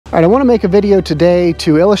All right, I want to make a video today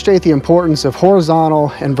to illustrate the importance of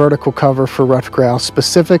horizontal and vertical cover for ruffed grouse,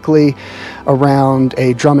 specifically around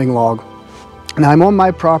a drumming log. Now, I'm on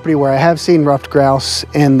my property where I have seen ruffed grouse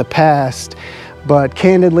in the past, but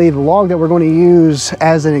candidly, the log that we're going to use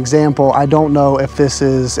as an example, I don't know if this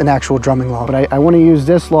is an actual drumming log, but I want to use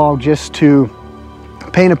this log just to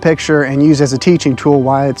paint a picture and use as a teaching tool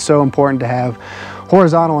why it's so important to have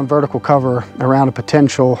horizontal and vertical cover around a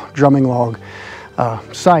potential drumming log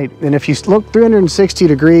site. And if you look 360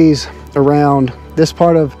 degrees around, this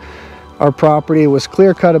part of our property was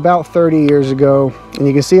clear cut about 30 years ago, and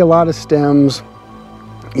you can see a lot of stems,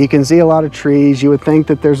 you can see a lot of trees. You would think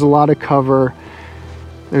that there's a lot of cover.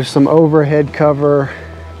 There's some overhead cover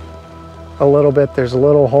a little bit, there's a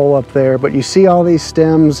little hole up there, but you see all these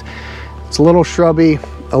stems. It's a little shrubby,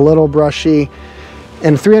 a little brushy.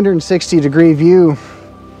 In a 360 degree view,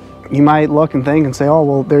 you might look and think and say, oh,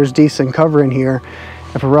 well, there's decent cover in here.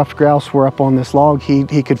 If a ruffed grouse were up on this log,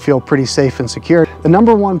 he could feel pretty safe and secure. The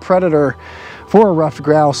number one predator for a ruffed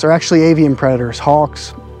grouse are actually avian predators,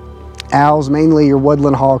 hawks, owls, mainly your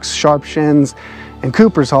woodland hawks, sharp shins, and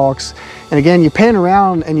Cooper's hawks. And again, you pan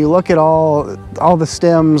around and you look at all the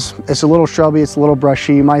stems. It's a little shrubby, it's a little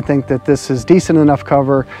brushy. You might think that this is decent enough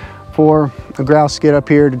cover for a grouse to get up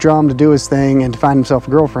here to drum, to do his thing, and to find himself a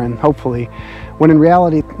girlfriend, hopefully. When in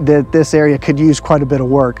reality, this area could use quite a bit of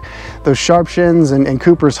work. Those sharp shins and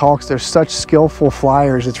Cooper's hawks, they're such skillful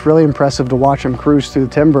flyers. It's really impressive to watch them cruise through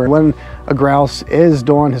the timber. When a grouse is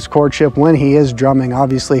doing his courtship, when he is drumming,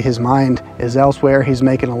 obviously his mind is elsewhere. He's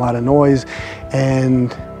making a lot of noise,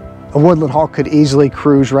 and a woodland hawk could easily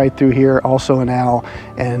cruise right through here, also an owl,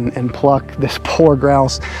 and pluck this poor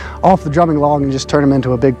grouse off the drumming log and just turn him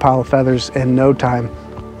into a big pile of feathers in no time.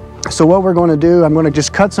 So what we're going to do, I'm going to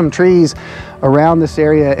just cut some trees around this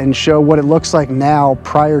area and show what it looks like now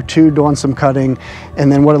prior to doing some cutting,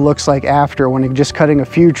 and then what it looks like after when just cutting a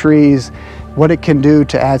few trees, what it can do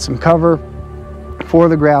to add some cover for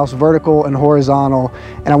the grouse, vertical and horizontal.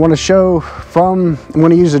 And I want to show I'm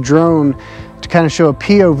going to use a drone to kind of show a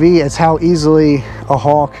POV as how easily a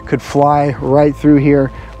hawk could fly right through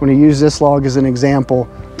here. I'm going to use this log as an example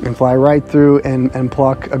and fly right through and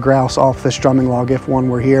pluck a grouse off this drumming log if one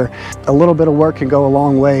were here. A little bit of work can go a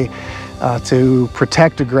long way to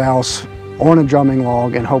protect a grouse on a drumming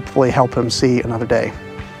log and hopefully help him see another day.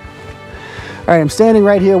 All right, I'm standing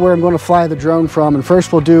right here where I'm going to fly the drone from, and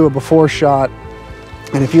first we'll do a before shot.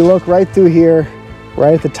 And if you look right through here,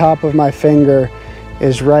 right at the top of my finger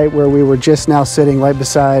is right where we were just now sitting, right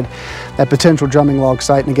beside that potential drumming log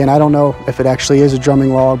site. And again, I don't know if it actually is a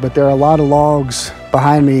drumming log, but there are a lot of logs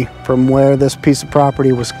behind me from where this piece of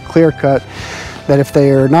property was clear cut, that if they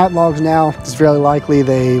are not logs now, it's very likely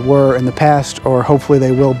they were in the past, or hopefully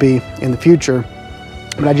they will be in the future.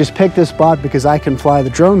 But I just picked this spot because I can fly the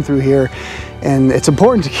drone through here. And it's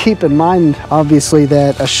important to keep in mind, obviously,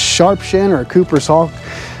 that a sharp shin or a Cooper's hawk,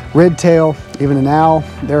 red tail, even an owl,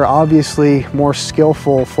 they're obviously more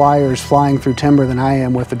skillful flyers flying through timber than I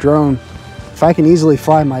am with the drone. If I can easily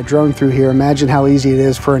fly my drone through here, imagine how easy it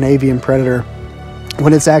is for an avian predator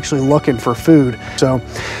when it's actually looking for food. So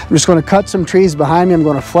I'm just going to cut some trees behind me. I'm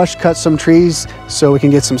going to flush cut some trees so we can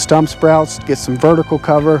get some stump sprouts, get some vertical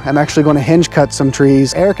cover. I'm actually going to hinge cut some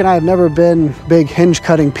trees. Eric and I have never been big hinge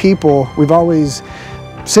cutting people. We've always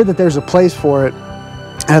said that there's a place for it.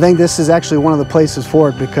 And I think this is actually one of the places for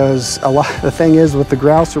it, because the thing is with the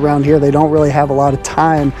grouse around here, they don't really have a lot of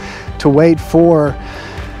time to wait for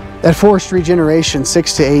that forest regeneration,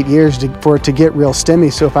 6 to 8 years for it to get real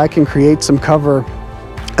stemmy. So if I can create some cover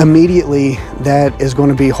immediately that is going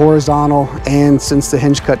to be horizontal, and since the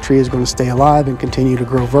hinge cut tree is going to stay alive and continue to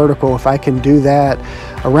grow vertical, if I can do that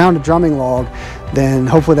around a drumming log, then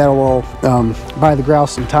hopefully that will buy the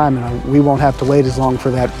grouse some time, and we won't have to wait as long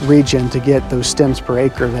for that regen to get those stems per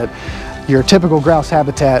acre that your typical grouse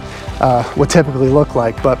habitat would typically look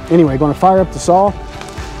like. But anyway, going to fire up the saw.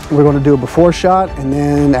 We're going to do a before shot, and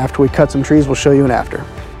then after we cut some trees, we'll show you an after.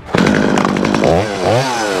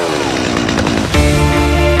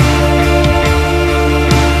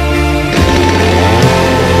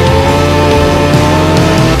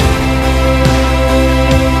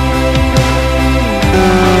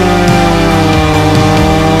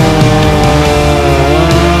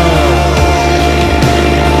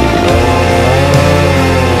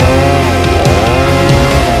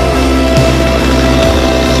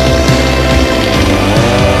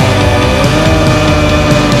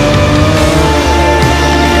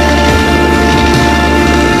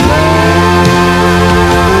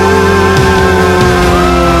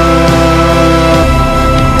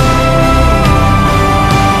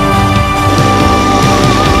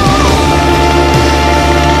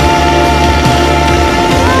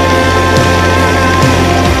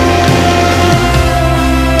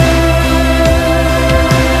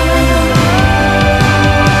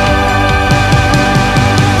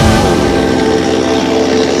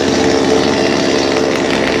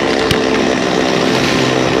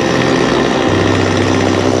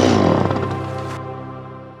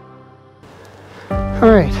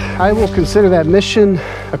 I will consider that mission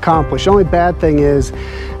accomplished. The only bad thing is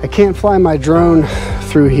I can't fly my drone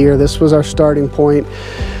through here. This was our starting point.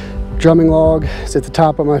 Drumming log is at the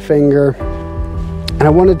top of my finger. And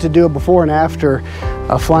I wanted to do it before and after,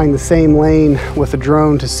 flying the same lane with a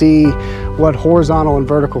drone to see what horizontal and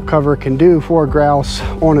vertical cover can do for a grouse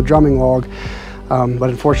on a drumming log.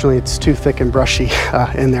 But unfortunately it's too thick and brushy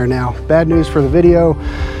in there now. Bad news for the video,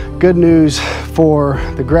 good news for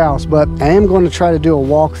the grouse. But I am going to try to do a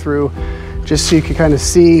walkthrough just so you can kind of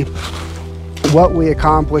see what we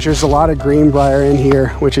accomplished. There's a lot of greenbrier in here,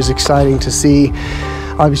 which is exciting to see.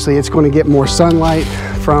 Obviously it's going to get more sunlight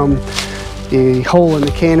from the hole in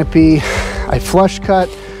the canopy. I flush cut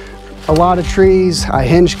a lot of trees. I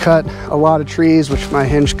hinge cut a lot of trees, which my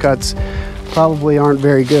hinge cuts probably aren't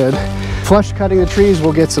very good. Flush cutting the trees,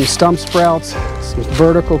 we'll get some stump sprouts, some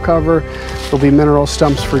vertical cover. There'll be mineral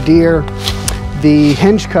stumps for deer. The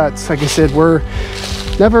hinge cuts, like I said, we're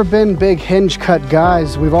never been big hinge cut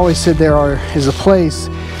guys. We've always said there is a place,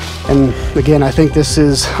 and again, I think this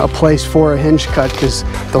is a place for a hinge cut because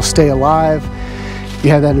they'll stay alive.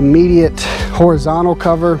 You have that immediate horizontal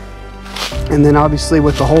cover, and then obviously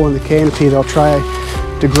with the hole in the canopy, they'll try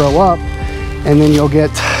to grow up, and then you'll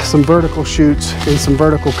get some vertical shoots and some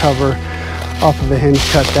vertical cover off of the hinge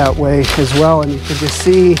cut that way as well. And you can just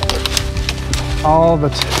see all the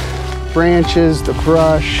branches, the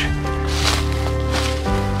brush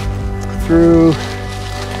through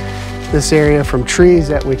this area from trees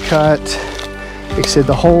that we cut. Like I said,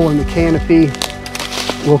 the hole in the canopy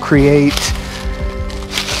will create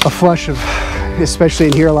a flush of, especially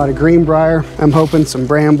in here, a lot of greenbrier. I'm hoping some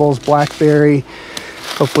brambles, blackberry,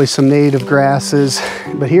 hopefully some native grasses.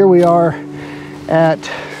 But here we are at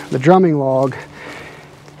the drumming log,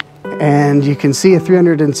 and you can see a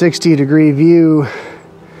 360-degree view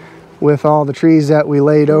with all the trees that we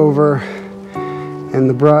laid over and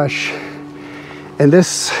the brush. And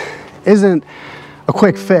this isn't a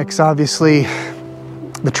quick fix. Obviously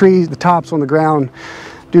the trees, the tops on the ground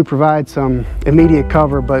do provide some immediate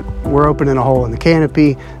cover, but we're opening a hole in the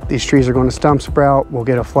canopy. These trees are going to stump sprout. We'll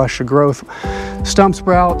get a flush of growth. Stump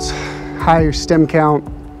sprouts, higher stem count,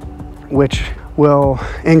 which will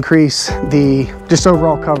increase the just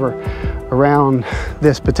overall cover around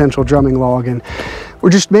this potential drumming log. And we're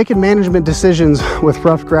just making management decisions with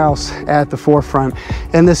ruffed grouse at the forefront.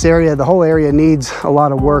 In this area, the whole area needs a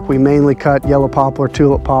lot of work. We mainly cut yellow poplar,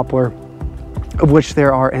 tulip poplar, of which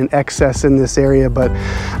there are in excess in this area. But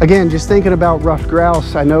again, just thinking about ruffed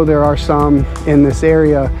grouse, I know there are some in this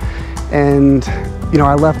area, and you know,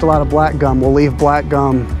 I left a lot of black gum. We'll leave black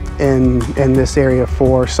gum in this area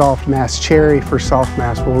for soft mass, cherry for soft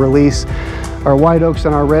mass. We'll release our white oaks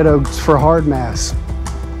and our red oaks for hard mass.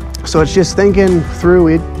 So it's just thinking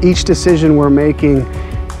through each decision we're making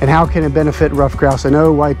and how can it benefit ruffed grouse. I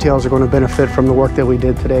know whitetails are going to benefit from the work that we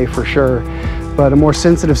did today for sure, but a more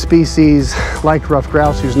sensitive species like ruffed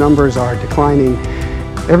grouse, whose numbers are declining,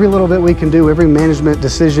 every little bit we can do, every management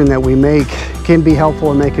decision that we make can be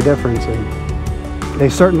helpful and make a difference. And they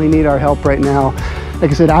certainly need our help right now. Like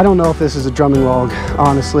I said, I don't know if this is a drumming log,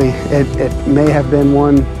 honestly. It may have been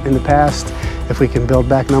one in the past. If we can build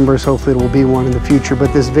back numbers, hopefully it will be one in the future.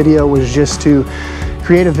 But this video was just to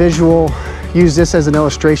create a visual, use this as an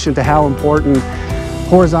illustration to how important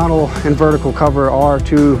horizontal and vertical cover are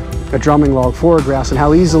to a drumming log for a grouse and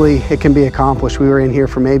how easily it can be accomplished. We were in here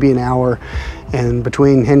for maybe an hour, and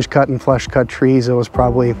between hinge cut and flush cut trees, it was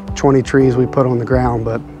probably 20 trees we put on the ground.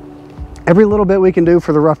 But every little bit we can do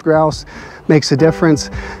for the ruffed grouse makes a difference.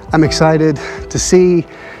 I'm excited to see,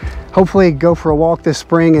 hopefully go for a walk this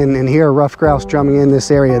spring and hear a ruffed grouse drumming in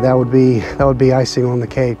this area. That would be icing on the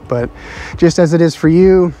cake. But just as it is for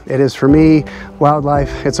you, it is for me.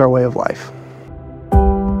 Wildlife, it's our way of life.